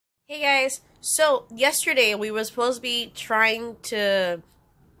Hey guys, so yesterday we were supposed to be trying to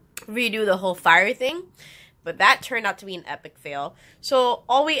redo the whole fire thing, but that turned out to be an epic fail. So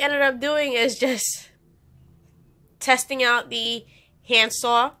all we ended up doing is just testing out the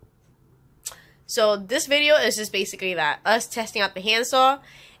handsaw. So this video is just basically that, us testing out the handsaw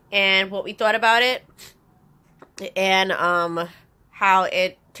and what we thought about it and how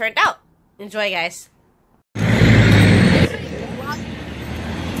it turned out. Enjoy, guys.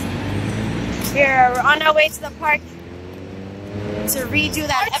 We're on our way to the park to redo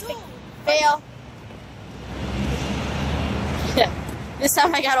that epic fail. This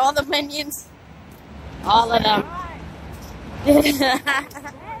time I got all the minions. All of them.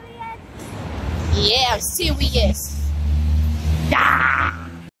 Yeah, serious.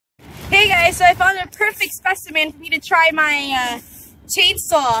 Hey guys, so I found a perfect specimen for me to try my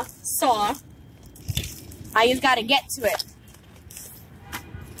chainsaw saw. I just gotta get to it.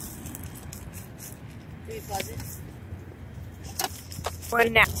 For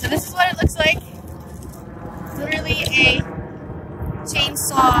now. So this is what it looks like. Literally a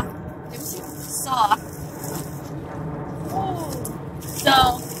chainsaw saw. Ooh. So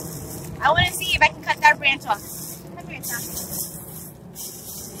I want to see if I can cut that branch off. Cut branch off.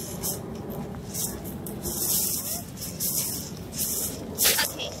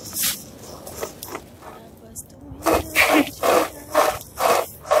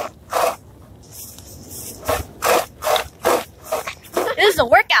 This is a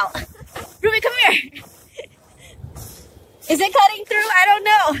workout. Ruby, come here. Is it cutting through? I don't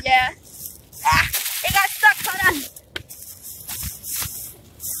know. Yeah. Ah, it got stuck. Hold on.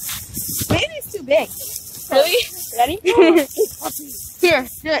 Maybe it's too big. Really? Ready? Here,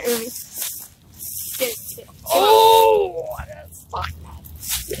 do it, Ruby. Oh, that's stuck.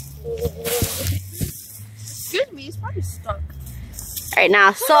 Excuse me, it's probably stuck. All right,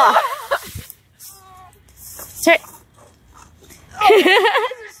 now saw. Turn. Oh, this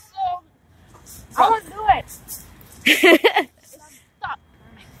is so... I want to do it. Stop.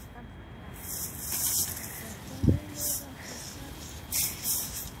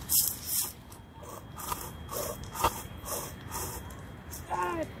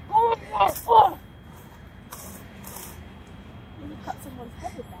 God. Oh. Let me cut someone's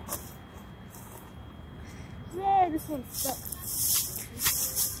head with that. Yeah, this one's stuck.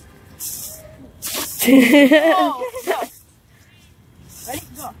 Oh, no. Ready?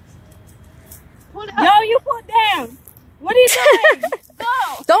 Go. Pull it up. No, you pull it down. What are you doing?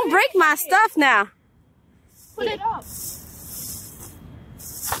 Go. Don't break my stuff now. Pull it up.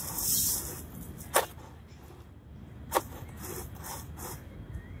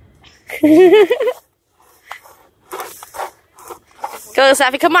 Go,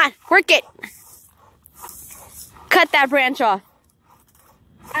 Safi, come on. Work it. Cut that branch off.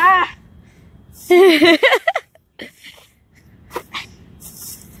 Ah.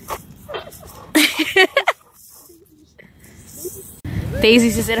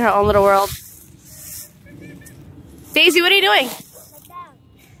 Daisy's just in her own little world. Daisy, what are you doing?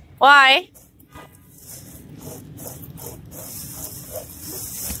 Why?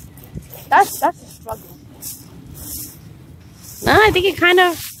 That's a struggle. No, I think it kind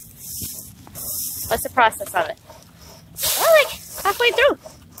of... What's the process of it? Well, like halfway through.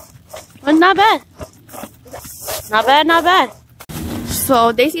 But not bad. Not bad, not bad.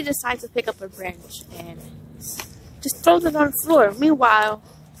 So Daisy decides to pick up a branch and just throws it on the floor. Meanwhile,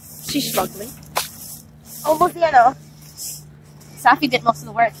 she's struggling. Almost there though. Safi did most of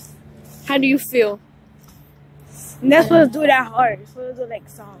the work. How do you feel? And that's supposed to do that hard. It's supposed to do like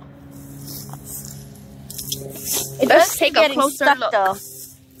song. Let's take a closer look. Though.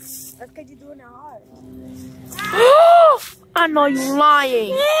 That's because you're doing it hard. I know you're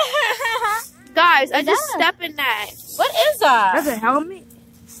lying. Guys, I just stepped in that. What is that? That's a helmet?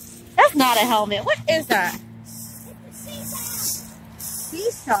 That's not a helmet. What is that?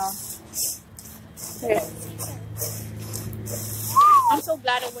 Seesaw. I'm so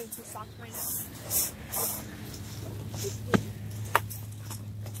glad I'm wearing two socks right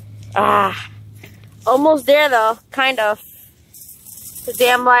now. Ah. Almost there though. Kind of. The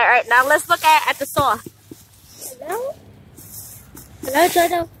damn light. Alright, now let's look at the saw. Hello? Hello,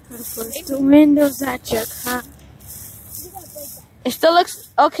 Jojo. The windows at your car. It still looks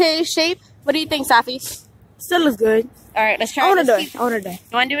okay shape. What do you think, Safi? Still looks good. Alright, let's try I it. want to do it. I want to do it.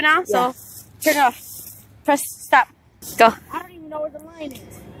 You want to do it now? Yeah. So, turn it off. Press stop. Go. I don't even know where the line is.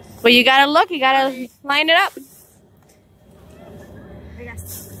 Well, you gotta look. You gotta line it up.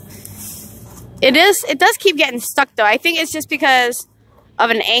 It does keep getting stuck though. I think it's just because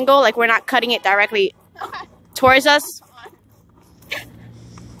of an angle, like we're not cutting it directly towards us.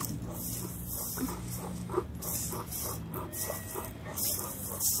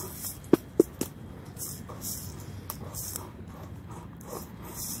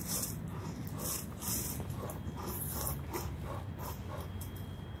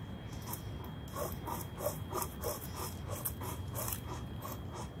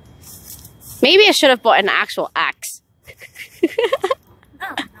 Maybe I should have bought an actual axe.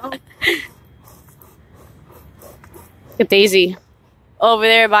 No. Look at Daisy over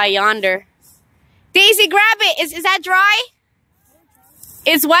there by yonder. Daisy, grab it. Is that dry?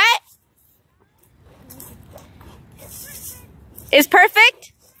 It's wet? It's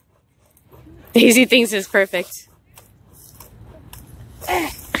perfect? Daisy thinks it's perfect.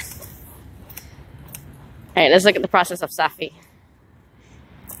 Alright, let's look at the process of Safi.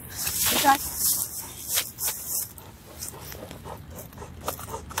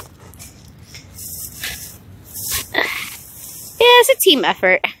 Yeah, it's a team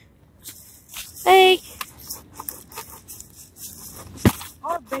effort. Like,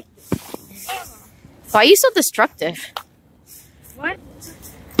 why are you so destructive? What?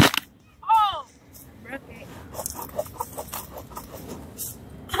 Oh! Okay.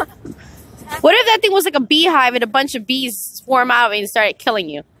 What if that thing was like a beehive and a bunch of bees swarm out and started killing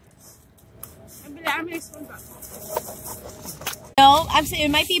you? No, I'm saying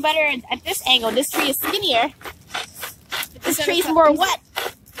it might be better at this angle. This tree is skinnier. This tree's more wet.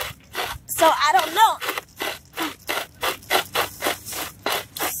 So I don't know.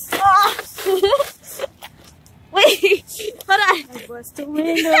 Oh. Wait, hold on. Bust the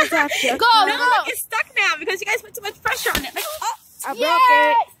windows out your Go, car. no, look, it's stuck now because you guys put too much pressure on it. Like, oh, I broke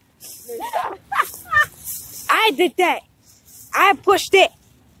it. I did that. I pushed it.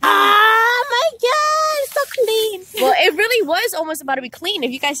 oh my god, it's so clean. Well, it really was almost about to be clean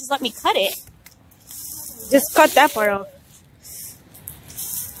if you guys just let me cut it. Just cut that part off.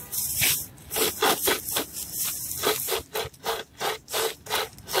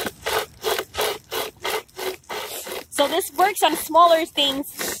 So this works on smaller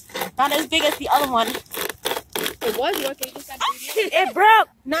things, not as big as the other one. It was working. It broke.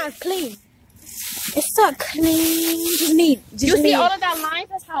 Now it's clean. It's so clean. Just need. You see all of that lines?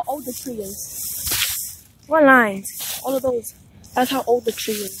 That's how old the tree is. What lines? All of those. That's how old the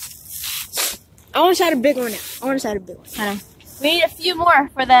tree is. I want to try the big one now. I want to try the big one. We need a few more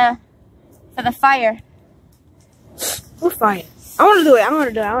for the fire. What fire? I want to do it. I want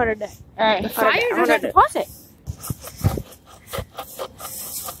to do it. I want to do it. All right. The Fire fire, or I wanna do it. deposit?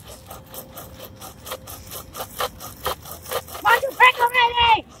 Want to break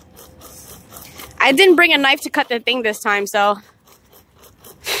already? I didn't bring a knife to cut the thing this time, so.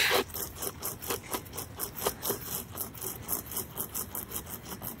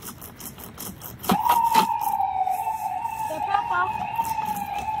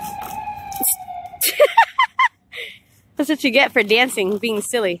 That's what you get for dancing, being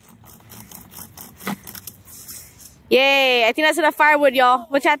silly. Yay, I think that's enough firewood, y'all.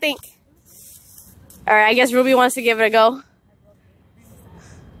 What y'all think? All right, I guess Ruby wants to give it a go.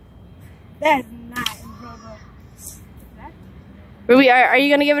 That's not brother. Ruby, are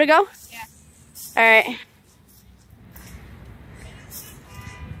you gonna give it a go? Yeah. All right.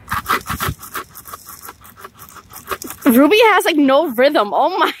 Ruby has like no rhythm.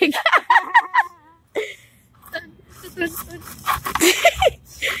 Oh my god.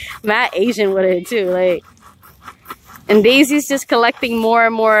 Matt Asian with it too, like. And Daisy's just collecting more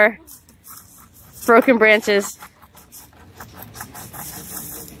and more broken branches.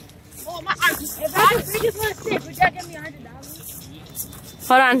 Oh my! If I just want to sit, would y'all give me $100?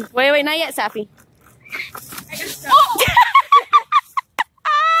 Hold on. Wait, not yet, Sappy. I got stuff. Oh!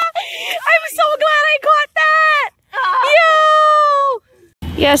 I'm so glad I caught that!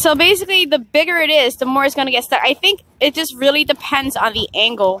 Yo! Yeah, so basically the bigger it is, the more it's gonna get stuck. I think it just really depends on the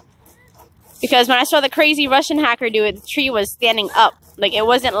angle. Because when I saw the crazy Russian hacker do it, the tree was standing up. Like, it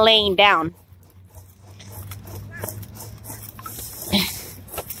wasn't laying down.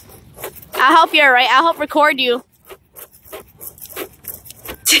 I'll help you, alright? I'll help record you.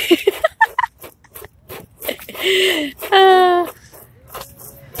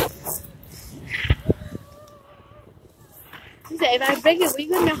 If I break it, will you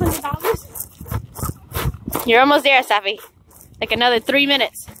give me $100? You're almost there, Safi. Like another 3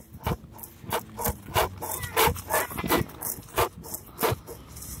 minutes.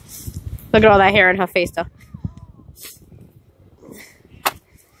 Look at all that hair on her face, though.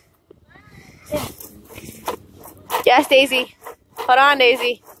 Yes, Daisy. Hold on,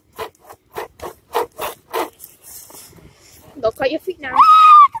 Daisy. Go cut your feet now.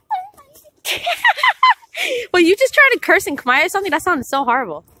 Well, you just tried to curse in Khmer or something? That sounded so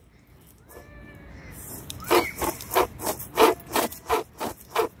horrible.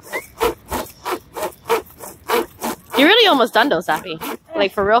 You're really almost done, though, Safi.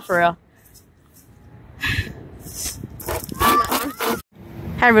 Like, for real, for real.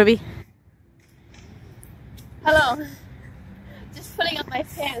 Hi, Ruby. Hello. Just putting up my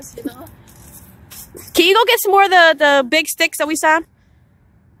pants, you know. Can you go get some more of the big sticks that we saw?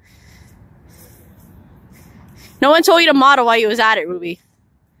 No one told you to model while you was at it, Ruby.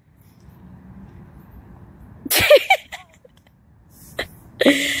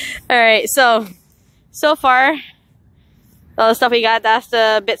 Alright, so far, all the stuff we got, that's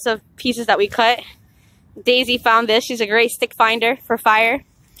the bits of pieces that we cut. Daisy found this. She's a great stick finder for fire.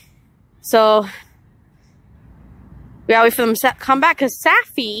 So, we gotta wait for them to come back because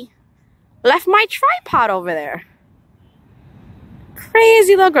Safi left my tripod over there.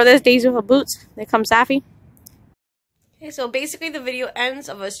 Crazy little girl. There's Daisy with her boots. There comes Safi. Okay, so basically the video ends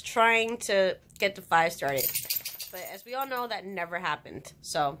of us trying to get the fire started. But as we all know, that never happened.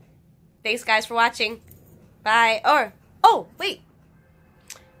 So, thanks guys for watching. Bye. Oh, wait.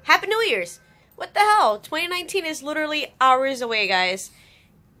 Happy New Year's. What the hell? 2019 is literally hours away, guys.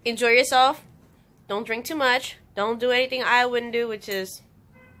 Enjoy yourself. Don't drink too much. Don't do anything I wouldn't do, which is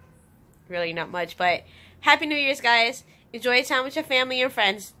really not much. But Happy New Year's, guys. Enjoy time with your family and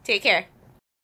friends. Take care.